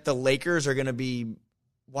that the Lakers are going to be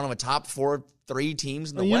one of the top 4-3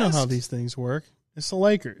 teams in the West? You know how these things work. It's the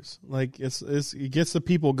Lakers. Like it gets the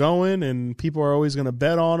people going, and people are always going to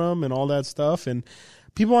bet on them and all that stuff. And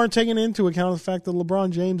people aren't taking into account the fact that LeBron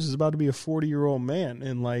James is about to be a 40-year-old man,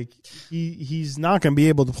 and like he's not going to be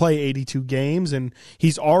able to play 82 games, and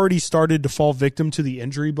he's already started to fall victim to the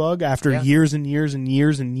injury bug after years and years and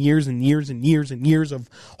years and years and years and years and years of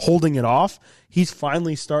holding it off. He's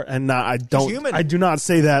finally I do not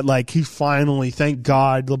say that like he finally, thank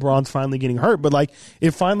God, LeBron's finally getting hurt, but like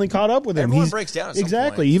it finally caught up with him. Everyone breaks down at some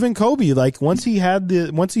exactly. point. Even Kobe, like once he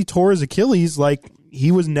tore his Achilles, like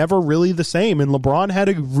he was never really the same. And LeBron had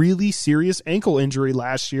a really serious ankle injury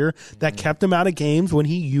last year that kept him out of games when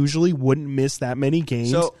he usually wouldn't miss that many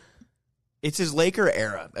games. So it's his Laker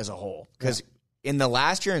era as a whole, because in the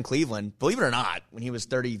last year in Cleveland, believe it or not, when he was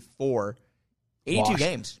 34, 82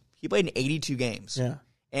 games. He played in 82 games. Yeah.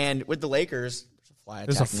 And with the Lakers,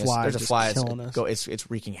 there's a fly. There's a fly. Us.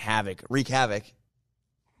 It's wreaking havoc. Wreak havoc.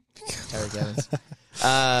 Tyreke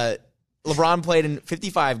Evans. LeBron played in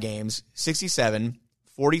 55 games, 67,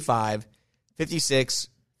 45, 56,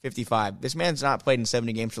 55. This man's not played in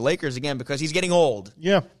 70 games for the Lakers again because he's getting old.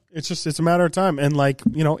 Yeah. It's a matter of time. And like,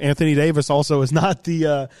 Anthony Davis also is not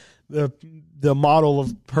the model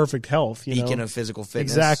of perfect health. Beacon of physical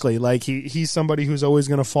fitness. Exactly. Like he's somebody who's always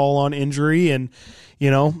going to fall on injury. And,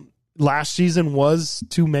 last season was,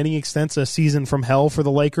 to many extents, a season from hell for the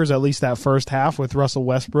Lakers, at least that first half with Russell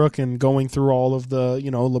Westbrook and going through all of the,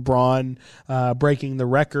 LeBron breaking the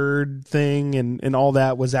record thing and all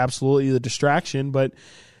that was absolutely the distraction. But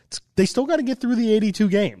they still got to get through the 82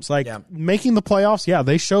 games. Making the playoffs,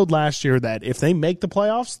 they showed last year that if they make the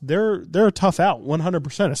playoffs, they're a tough out,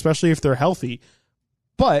 100%, especially if they're healthy.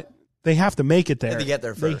 But they have to make it there. They get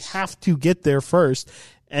there first. They have to get there first.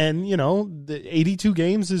 And, the 82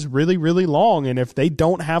 games is really, really long. And if they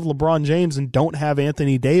don't have LeBron James and don't have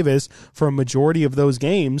Anthony Davis for a majority of those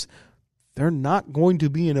games, they're not going to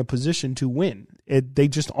be in a position to win. They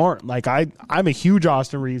just aren't. Like, I'm a huge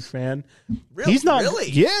Austin Reeves fan. Really? He's not. Really?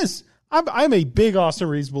 Yes. I'm a big Austin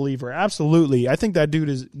Reeves believer. Absolutely. I think that dude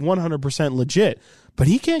is 100% legit. But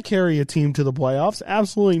he can't carry a team to the playoffs.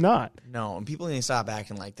 Absolutely not. No, and people need to stop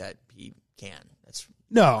acting like that. He can. That's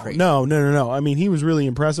No. crazy. I mean, he was really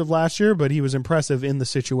impressive last year, but he was impressive in the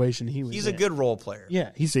situation he was He's in. a good role player. Yeah,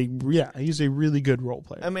 he's a really good role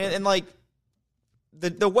player. I mean, and like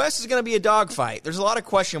the West is going to be a dogfight. There's a lot of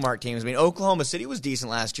question mark teams. I mean, Oklahoma City was decent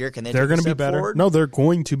last year. Can they're going to be better? Forward? No, they're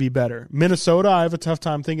going to be better. Minnesota, I have a tough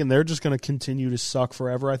time thinking they're just going to continue to suck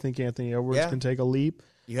forever. I think Anthony Edwards can take a leap.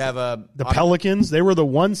 You have the Pelicans. They were the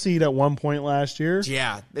 1 seed at one point last year.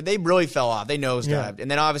 Yeah, they really fell off. They nosedived. Yeah. And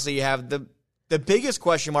then obviously you have the biggest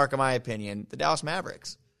question mark, in my opinion, the Dallas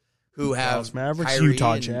Mavericks, who have Kyrie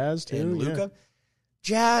Utah and, Jazz too. And Luka.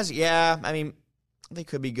 Jazz, I mean, they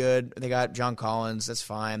could be good. They got John Collins. That's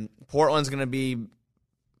fine. Portland's going to be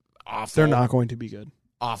awful. They're not going to be good.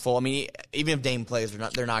 Awful. I mean, even if Dame plays,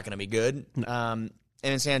 they're not going to be good. No.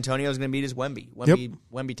 And in San Antonio is going to be just Wemby.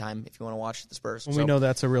 Wemby time if you want to watch the Spurs. Well, we know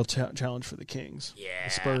that's a real challenge for the Kings. Yeah. The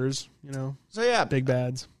Spurs, So, yeah. Big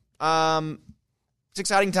bads. It's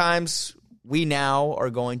exciting times. We now are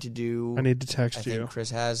going to do... I need to text I you. think Chris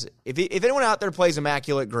has... If anyone out there plays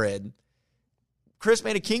Immaculate Grid, Chris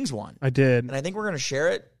made a Kings one. I did. And I think we're going to share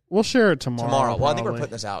it. We'll share it tomorrow. Well, I think we're putting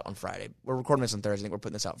this out on Friday. We're recording this on Thursday. I think we're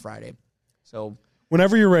putting this out Friday. So...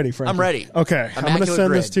 Whenever you're ready, Frankie. I'm ready. Okay. I'm going to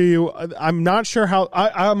send this to you. I'm not sure how...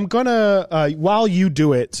 I'm going to... while you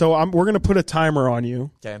do it, so we're going to put a timer on you.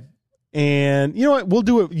 Okay. And you know what? We'll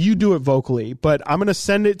do it. You do it vocally, but I'm going to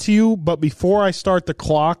send it to you. But before I start the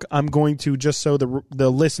clock, I'm going to, just so the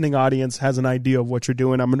listening audience has an idea of what you're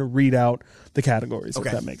doing, I'm going to read out the categories, if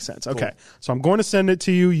that makes sense. Cool. Okay. So I'm going to send it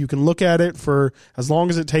to you. You can look at it for as long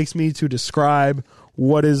as it takes me to describe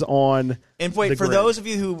what is on And wait, for those of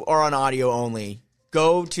you who are on audio only,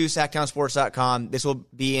 go to sacktownsports.com. This will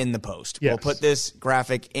be in the post. Yes. We'll put this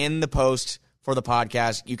graphic in the post for the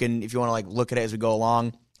podcast. You can, if you want to look at it as we go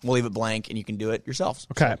along, we'll leave it blank and you can do it yourselves.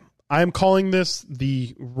 Okay. I am calling this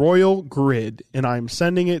the Royal Grid, and I'm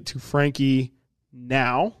sending it to Frankie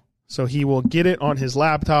now, so he will get it on his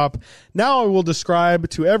laptop. Now I will describe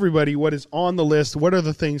to everybody what is on the list. What are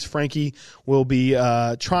the things Frankie will be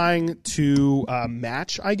trying to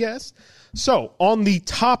match, I guess. So on the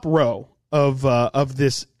top row of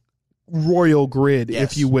this Royal Grid,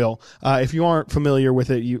 if you will. If you aren't familiar with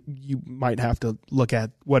it, you might have to look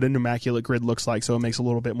at what an Immaculate Grid looks like, so it makes a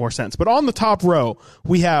little bit more sense. But on the top row,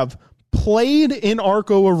 we have played in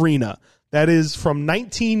Arco Arena. That is from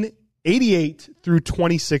 1988 through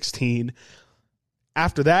 2016.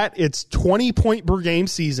 After that, it's 20-point per game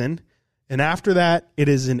season. And after that, it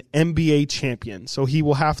is an NBA champion. So he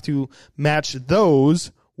will have to match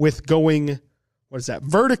those with going,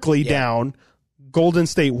 vertically down, Golden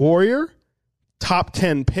State Warrior, top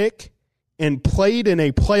 10 pick, and played in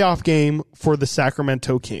a playoff game for the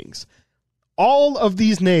Sacramento Kings. All of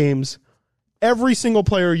these names, every single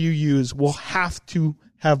player you use will have to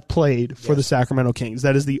have played for the Sacramento Kings.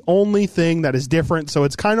 That is the only thing that is different. So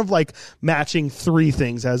it's kind of like matching three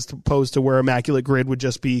things as opposed to where Immaculate Grid would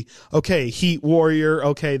just be, okay, Heat Warrior,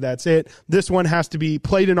 okay, that's it. This one has to be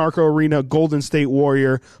played in Arco Arena, Golden State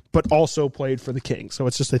Warrior, but also played for the Kings. So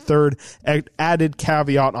it's just a third added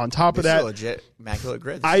caveat on top of that. Legit Immaculate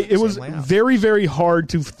Grid. It was very, very hard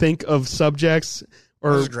to think of subjects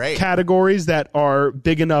or categories that are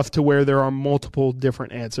big enough to where there are multiple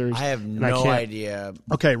different answers. I have no idea.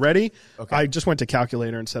 Okay, ready? Okay. I just went to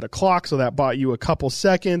calculator instead of clock, so that bought you a couple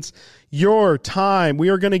seconds. Your time, we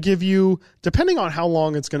are going to give you, depending on how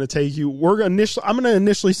long it's going to take you, I'm going to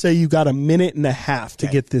initially say you got a minute and a half to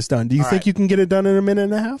get this done. Do you think you can get it done in a minute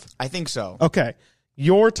and a half? I think so. Okay.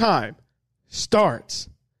 Your time starts.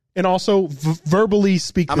 And also verbally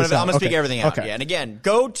speak this out. I'm going to speak everything out. Okay. Yeah. And again,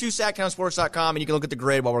 go to SacTownSports.com and you can look at the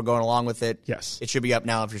grid while we're going along with it. Yes. It should be up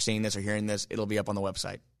now if you're seeing this or hearing this. It'll be up on the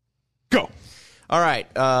website. Go. All right.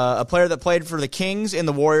 A player that played for the Kings and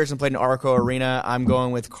the Warriors and played in Arco Arena. I'm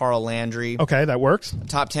going with Carl Landry. Okay, that works.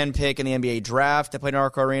 Top 10 pick in the NBA draft that played in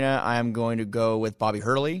Arco Arena. I am going to go with Bobby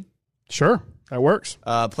Hurley. Sure. That works.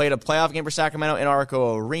 Played a playoff game for Sacramento in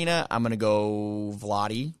Arco Arena. I'm going to go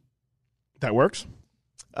Vlade. That works.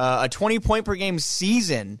 A 20-point per game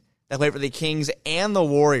season that played for the Kings and the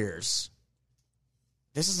Warriors.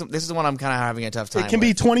 This is the one I'm kind of having a tough time. It can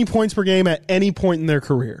be 20 points per game at any point in their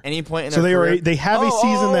career. Any point in their career. So they have a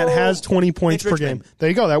season that has 20 points per game. There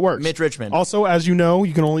you go. That works. Mitch Richmond. Also, as you know,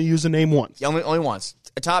 you can only use a name once. Yeah, only once.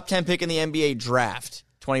 A top 10 pick in the NBA draft.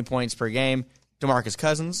 20 points per game. DeMarcus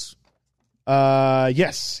Cousins.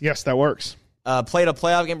 Yes, that works. Played a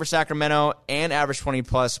playoff game for Sacramento and averaged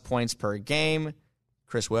 20-plus points per game.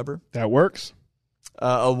 Chris Webber. That works.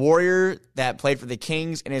 A Warrior that played for the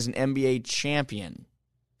Kings and is an NBA champion.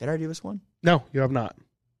 Did I do this one? No, you have not.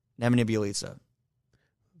 Nemanja Bjelica.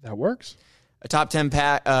 That works. A top 10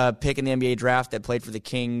 pick in the NBA draft that played for the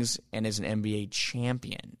Kings and is an NBA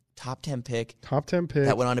champion. Top 10 pick.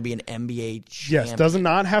 That went on to be an NBA champion. Yes, does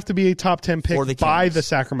not have to be a top 10 pick by the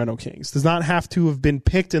Sacramento Kings. Does not have to have been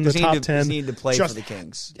picked in the top 10. Just needed to play for the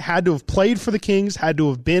Kings. Had to have played for the Kings, had to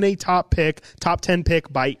have been a top 10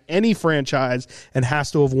 pick by any franchise, and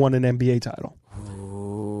has to have won an NBA title.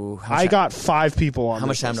 Ooh, I got 5 people on this. How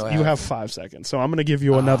much time do I have? You have 5 seconds, so I'm going to give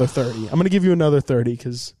you another 30. I'm going to give you another 30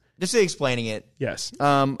 because... Just explaining it. Yes.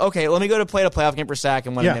 Okay, let me go to play a playoff game for Sac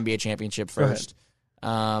and win an NBA championship first.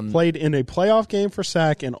 Played in a playoff game for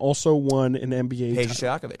Sac and also won an NBA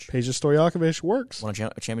title. Peja Stojakovic works. Won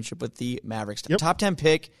a championship with the Mavericks. Yep. Top 10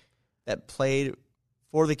 pick that played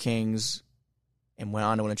for the Kings and went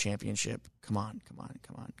on to win a championship. Come on.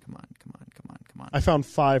 I found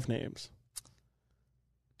 5 names.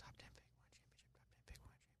 Top 10 pick.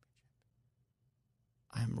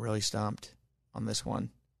 I'm really stumped on this one.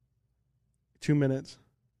 2 minutes.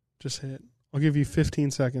 Just hit. I'll give you 15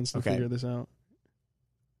 seconds to figure this out.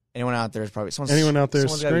 Anyone out there is probably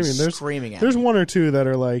screaming. There's one or two that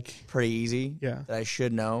are like pretty easy. Yeah, that I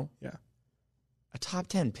should know. Yeah, a top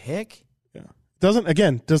 10 pick. Yeah,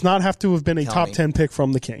 does not have to have been a top 10 pick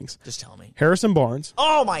from the Kings. Just tell me. Harrison Barnes.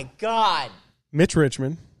 Oh my God. Mitch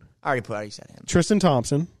Richmond. I already said him. Tristan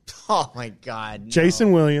Thompson. Oh my God. No.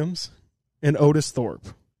 Jason Williams and Otis Thorpe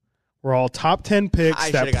were all top 10 picks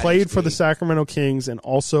that played for the Sacramento Kings and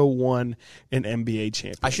also won an NBA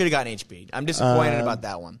championship. I should have gotten HB. I'm disappointed about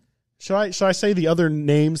that one. Should I say the other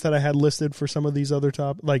names that I had listed for some of these other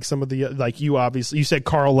you obviously you said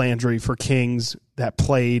Carl Landry for Kings that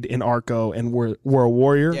played in Arco and were a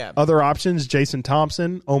Warrior. Yeah. Other options: Jason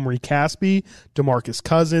Thompson, Omri Caspi, DeMarcus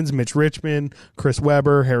Cousins, Mitch Richmond, Chris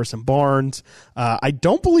Webber, Harrison Barnes. I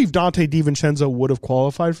don't believe Dante DiVincenzo would have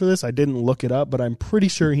qualified for this. I didn't look it up, but I'm pretty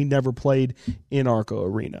sure he never played in Arco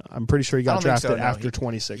Arena. I'm pretty sure he got drafted after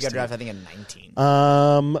 2016. He got drafted, I think, in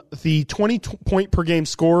 19. The 20-point per game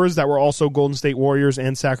scorers that were also Golden State Warriors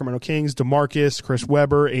and Sacramento Kings: DeMarcus, Chris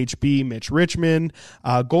Webber, HB, Mitch Richmond.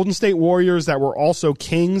 Golden State Warriors that were also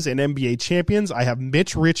Kings and NBA champions. I have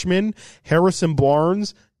Mitch Richmond, Harrison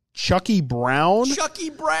Barnes, Chucky Brown,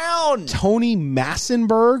 Tony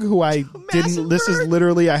Massenberg, who I didn't. This is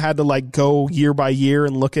literally I had to go year by year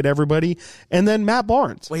and look at everybody, and then Matt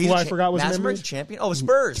Barnes, who I forgot was Massenberg's champion. Oh,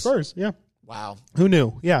 Spurs. Yeah. Wow. Who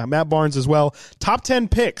knew? Yeah, Matt Barnes as well. Top 10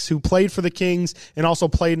 picks who played for the Kings and also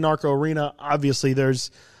played in Arco Arena. Obviously,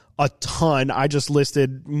 there's a ton. I just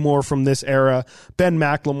listed more from this era. Ben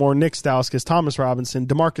McLemore, Nick Stauskas, Thomas Robinson,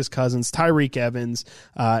 DeMarcus Cousins, Tyreek Evans,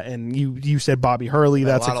 and you said Bobby Hurley.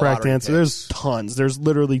 That's a correct answer. Picks. There's tons. There's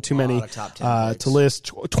literally too many to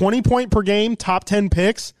list. 20 point per game, top 10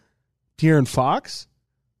 picks. De'Aaron Fox,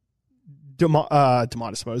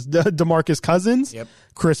 DeMarcus Cousins,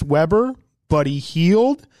 Chris Webber, Buddy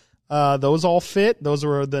Hield. Those all fit. Those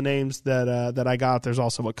were the names that I got. There's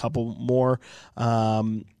also a couple more.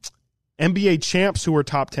 NBA champs who were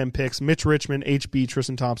top 10 picks: Mitch Richmond, HB,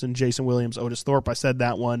 Tristan Thompson, Jason Williams, Otis Thorpe. I said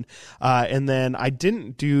that one. And then I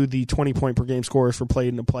didn't do the 20 point per game scorers for played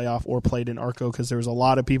in the playoff or played in Arco because there was a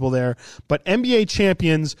lot of people there. But NBA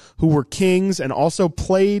champions who were Kings and also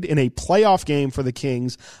played in a playoff game for the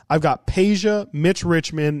Kings, I've got Peja, Mitch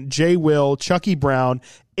Richmond, Jay Will, Chucky Brown,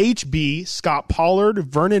 HB, Scott Pollard,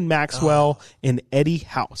 Vernon Maxwell, and Eddie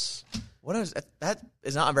House. What is that?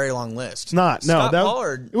 Is not a very long list. It's not. Scott No,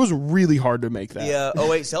 Pollard. It was really hard to make that. The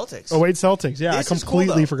 08 Celtics. 08 Celtics. Yeah, This I is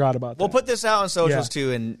completely cool, forgot about that. We'll put this out on socials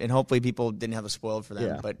too, and hopefully people didn't have it spoiled for them.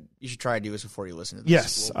 Yeah. But you should try to do this before you listen to this.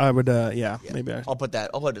 Yes, I would. Maybe I'll put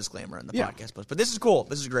a disclaimer in the podcast post. But this is cool.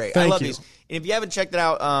 This is great. Thank I love you. these. And if you haven't checked it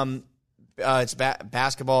out, it's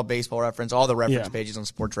basketball, baseball reference, all the reference pages on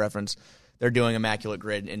Sports Reference. They're doing Immaculate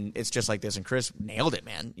Grid, and it's just like this. And Chris nailed it,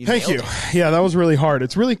 man. Thank you. Yeah, that was really hard.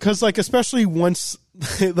 It's really because, especially once,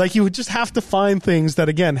 you would just have to find things that,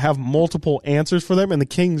 again, have multiple answers for them. And the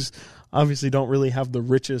Kings obviously don't really have the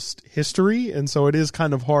richest history. And so it is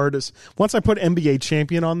kind of hard. Once I put NBA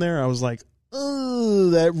champion on there, I was like, oh,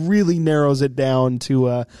 that really narrows it down to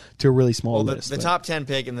a really small list. The top 10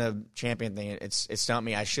 pick and the champion thing, it stumped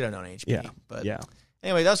me. I should have known HB. Yeah. But yeah.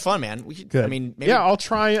 Anyway, that was fun, man. We should. Good. I mean, maybe, I'll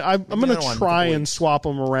try. I'm going to try and weeks. swap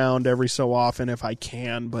them around every so often if I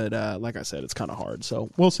can. But like I said, it's kind of hard. So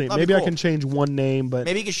we'll see. Maybe I can change one name. But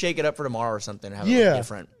maybe you can shake it up for tomorrow or something. And have it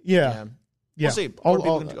different. Yeah. We'll see. People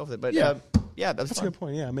can go with it. But that's a good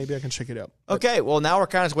point. Yeah, maybe I can shake it up. Okay. Well, now we're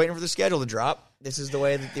kind of waiting for the schedule to drop. This is the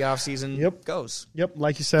way that the offseason goes. Yep.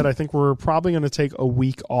 Like you said, I think we're probably going to take a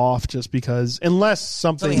week off just because, unless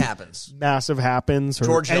something happens, massive happens, or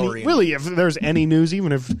George Hill really, if there's any news,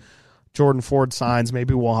 even if Jordan Ford signs,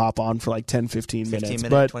 maybe we'll hop on for like 10, 15 minutes.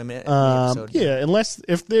 But 20 minute episode.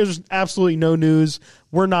 If there's absolutely no news,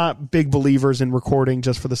 we're not big believers in recording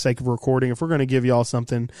just for the sake of recording. If we're going to give y'all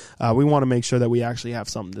something, we want to make sure that we actually have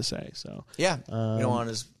something to say. So we don't want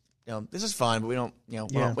to just, this is fun, but we don't, we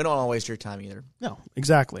don't want to waste your time either. No,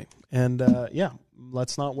 exactly. And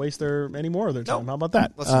let's not waste any more of their time. How about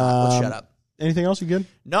that? Let's shut up. Anything else? You good?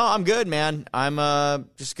 No, I'm good, man. I'm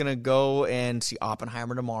just gonna go and see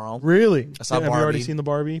Oppenheimer tomorrow. Really? I saw Barbie. Have you already seen the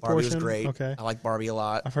Barbie portion? Barbie was great. Okay. I like Barbie a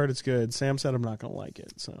lot. I've heard it's good. Sam said I'm not gonna like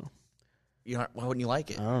it, so. Why wouldn't you like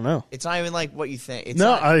it? I don't know. It's not even like what you think. She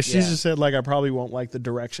just said I probably won't like the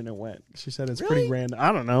direction it went. She said it's pretty random.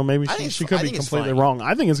 I don't know. Maybe she could be completely wrong.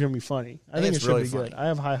 I think it's going to be funny. I think it should be good. I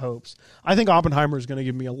have high hopes. I think Oppenheimer is going to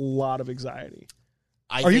give me a lot of anxiety.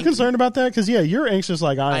 Are you concerned about that? Because you're anxious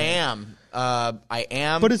like I am. I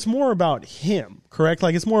am. But it's more about him, correct?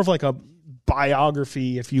 It's more of like a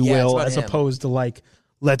biography, if you will, as opposed to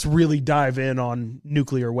let's really dive in on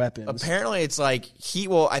nuclear weapons. Apparently, it's I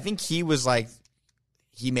think he was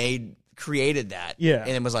created that. Yeah. And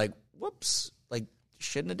it was whoops,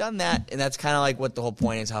 shouldn't have done that. And that's kind of what the whole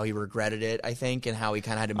point is, how he regretted it, I think, and how he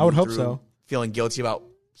kind of had to move through feeling guilty about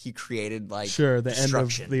he created, the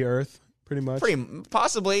destruction. End of the earth, pretty much.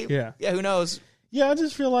 Possibly. Yeah. Yeah, who knows? Yeah, I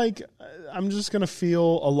just feel like I'm just going to feel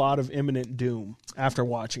a lot of imminent doom after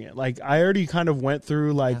watching it. I already kind of went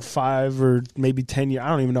through 5 or maybe 10 years. I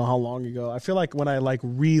don't even know how long ago. I feel like when I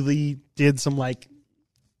really did some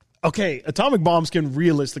okay, atomic bombs can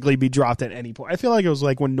realistically be dropped at any point. I feel like it was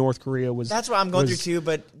when North Korea was. That's what I'm going through too,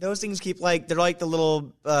 but those things keep they're the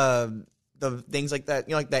little the things like that,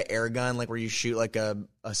 that air gun, where you shoot a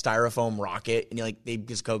styrofoam rocket and they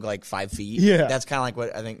just go 5 feet. Yeah, that's kind of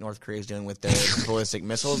what I think North Korea is doing with their ballistic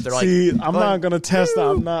missiles. They're I'm not gonna test that.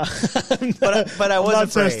 I'm not. But I was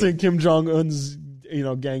not testing Kim Jong Un's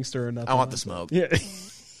gangster or nothing. I want the smoke. Yeah,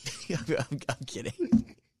 I'm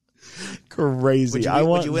kidding. Crazy.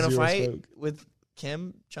 Would you win a fight with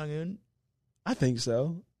Kim Jong Un? I think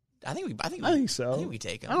so. I think so. I think we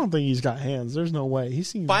take him. I don't think he's got hands. There's no way. He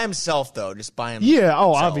seems by himself though, just by himself. Yeah.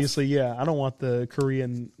 Oh, obviously, yeah. I don't want the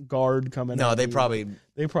Korean guard coming. No, out. They probably want.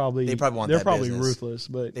 They're that probably business. ruthless,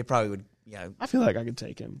 but they probably would I feel like I could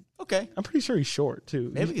take him. Okay. I'm pretty sure he's short,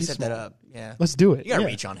 too. Maybe we can he's set small. that up. Yeah. Let's do it. You got to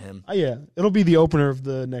reach on him. Yeah. It'll be the opener of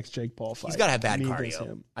the next Jake Paul fight. He's got to have bad Me cardio. against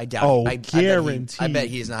him. I doubt guaranteed. I bet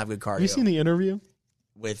he does not have good cardio. Have you seen the interview?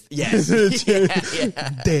 Yes.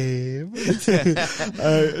 Dave.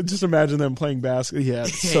 Just imagine them playing basketball. Yeah,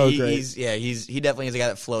 it's so great. He definitely is a guy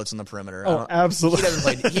that floats on the perimeter. Oh,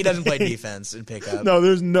 absolutely. He doesn't play defense and pickup. No,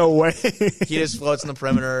 there's no way. He just floats on the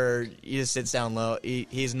perimeter. He just sits down low.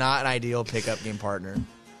 He's not an ideal pickup game partner.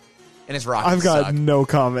 And his Rockets I've got suck. no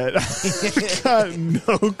comment. I've got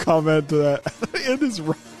no comment to that. It is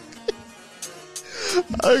rough.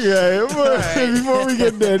 Okay, right. Before we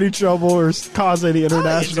get into any trouble or cause any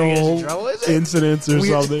international incidents or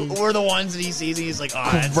something. We're the ones that he sees. He's like, oh,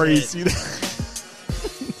 that's crazy.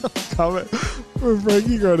 Comment for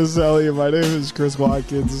Frankie Grotticelli. My name is Chris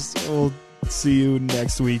Watkins. We'll see you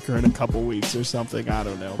next week or in a couple weeks or something. I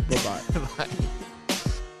don't know. Bye-bye. Bye.